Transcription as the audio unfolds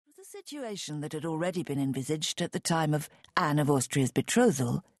a situation that had already been envisaged at the time of Anne of Austria's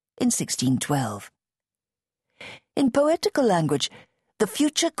betrothal in 1612. In poetical language, the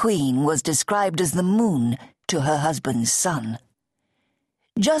future queen was described as the moon to her husband's sun.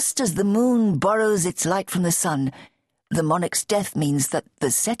 Just as the moon borrows its light from the sun, the monarch's death means that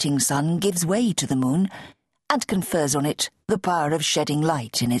the setting sun gives way to the moon and confers on it the power of shedding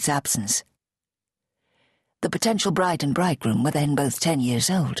light in its absence. The potential bride and bridegroom were then both 10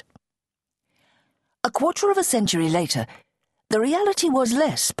 years old. A quarter of a century later, the reality was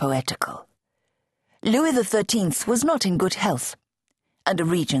less poetical. Louis XIII was not in good health, and a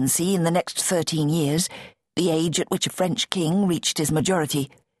regency in the next 13 years, the age at which a French king reached his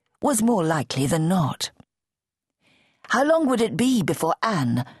majority, was more likely than not. How long would it be before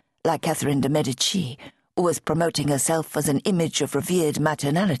Anne, like Catherine de Medici, was promoting herself as an image of revered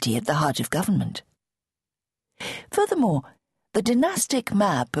maternality at the heart of government? Furthermore, the dynastic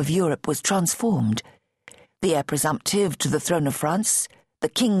map of Europe was transformed. The heir presumptive to the throne of France, the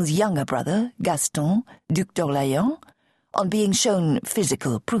king's younger brother, Gaston, Duc d'Orléans, on being shown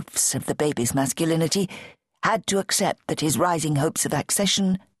physical proofs of the baby's masculinity, had to accept that his rising hopes of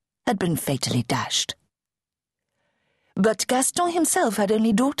accession had been fatally dashed. But Gaston himself had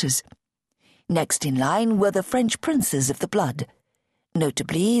only daughters. Next in line were the French princes of the blood,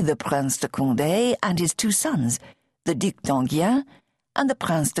 notably the Prince de Condé and his two sons, the Duc d'Enghien and the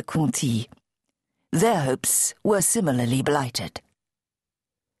Prince de Conti. Their hopes were similarly blighted.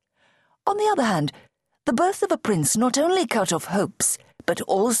 On the other hand, the birth of a prince not only cut off hopes, but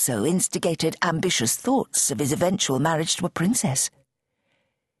also instigated ambitious thoughts of his eventual marriage to a princess.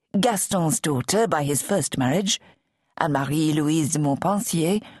 Gaston's daughter by his first marriage, Anne-Marie-Louise de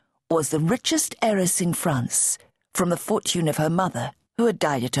Montpensier, was the richest heiress in France, from the fortune of her mother, who had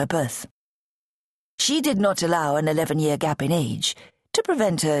died at her birth. She did not allow an 11-year gap in age to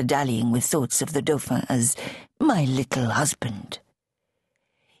prevent her dallying with thoughts of the Dauphin as my little husband.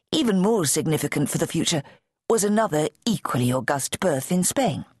 Even more significant for the future was another equally august birth in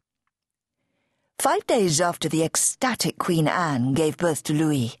Spain. 5 days after the ecstatic Queen Anne gave birth to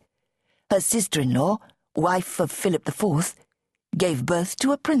Louis, her sister-in-law, wife of Philip IV, gave birth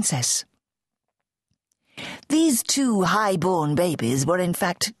to a princess. These two high-born babies were in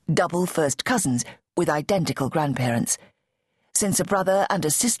fact double first cousins with identical grandparents, since a brother and a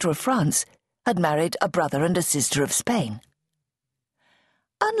sister of France had married a brother and a sister of Spain.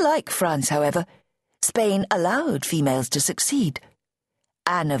 Unlike France, however, Spain allowed females to succeed.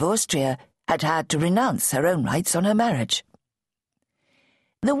 Anne of Austria had had to renounce her own rights on her marriage.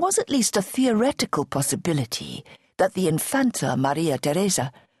 There was at least a theoretical possibility that the Infanta Maria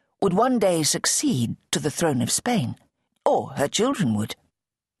Teresa would one day succeed to the throne of Spain, or her children would.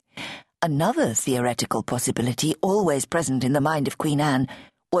 Another theoretical possibility always present in the mind of Queen Anne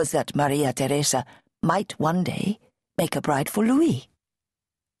was that Maria Teresa might one day make a bride for Louis.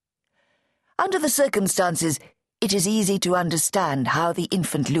 Under the circumstances, it is easy to understand how the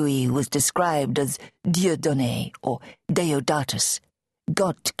infant Louis was described as Dieudonné or Deodatus,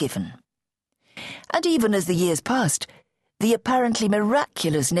 God-given. And even as the years passed, the apparently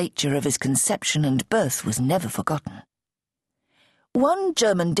miraculous nature of his conception and birth was never forgotten. One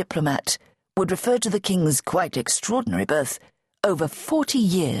German diplomat would refer to the king's quite extraordinary birth over 40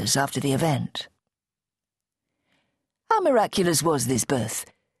 years after the event. How miraculous was this birth,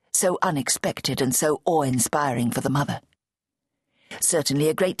 so unexpected and so awe-inspiring for the mother? Certainly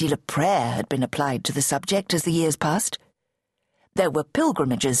a great deal of prayer had been applied to the subject as the years passed. There were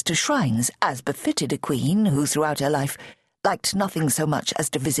pilgrimages to shrines, as befitted a queen who throughout her life liked nothing so much as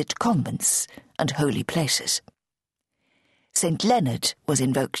to visit convents and holy places. St. Leonard was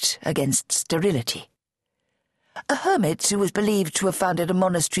invoked against sterility. A hermit who was believed to have founded a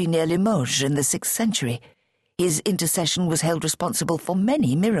monastery near Limoges in the 6th century, his intercession was held responsible for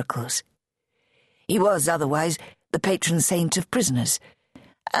many miracles. He was otherwise the patron saint of prisoners,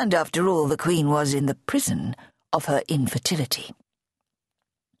 and after all the queen was in the prison of her infertility.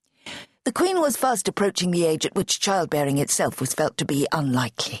 The queen was fast approaching the age at which childbearing itself was felt to be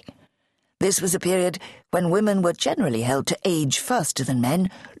unlikely. This was a period when women were generally held to age faster than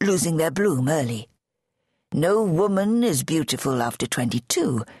men, losing their bloom early. No woman is beautiful after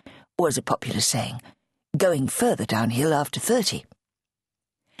 22, was a popular saying, going further downhill after 30.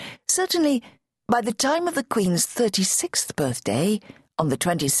 Certainly, by the time of the Queen's 36th birthday, on the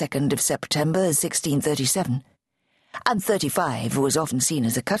 22nd of September 1637, and 35 was often seen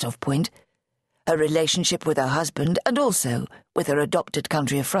as a cut-off point, her relationship with her husband and also with her adopted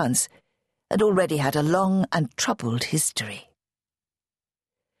country of France had already had a long and troubled history.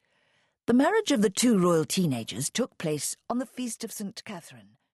 The marriage of the two royal teenagers took place on the feast of St. Catherine,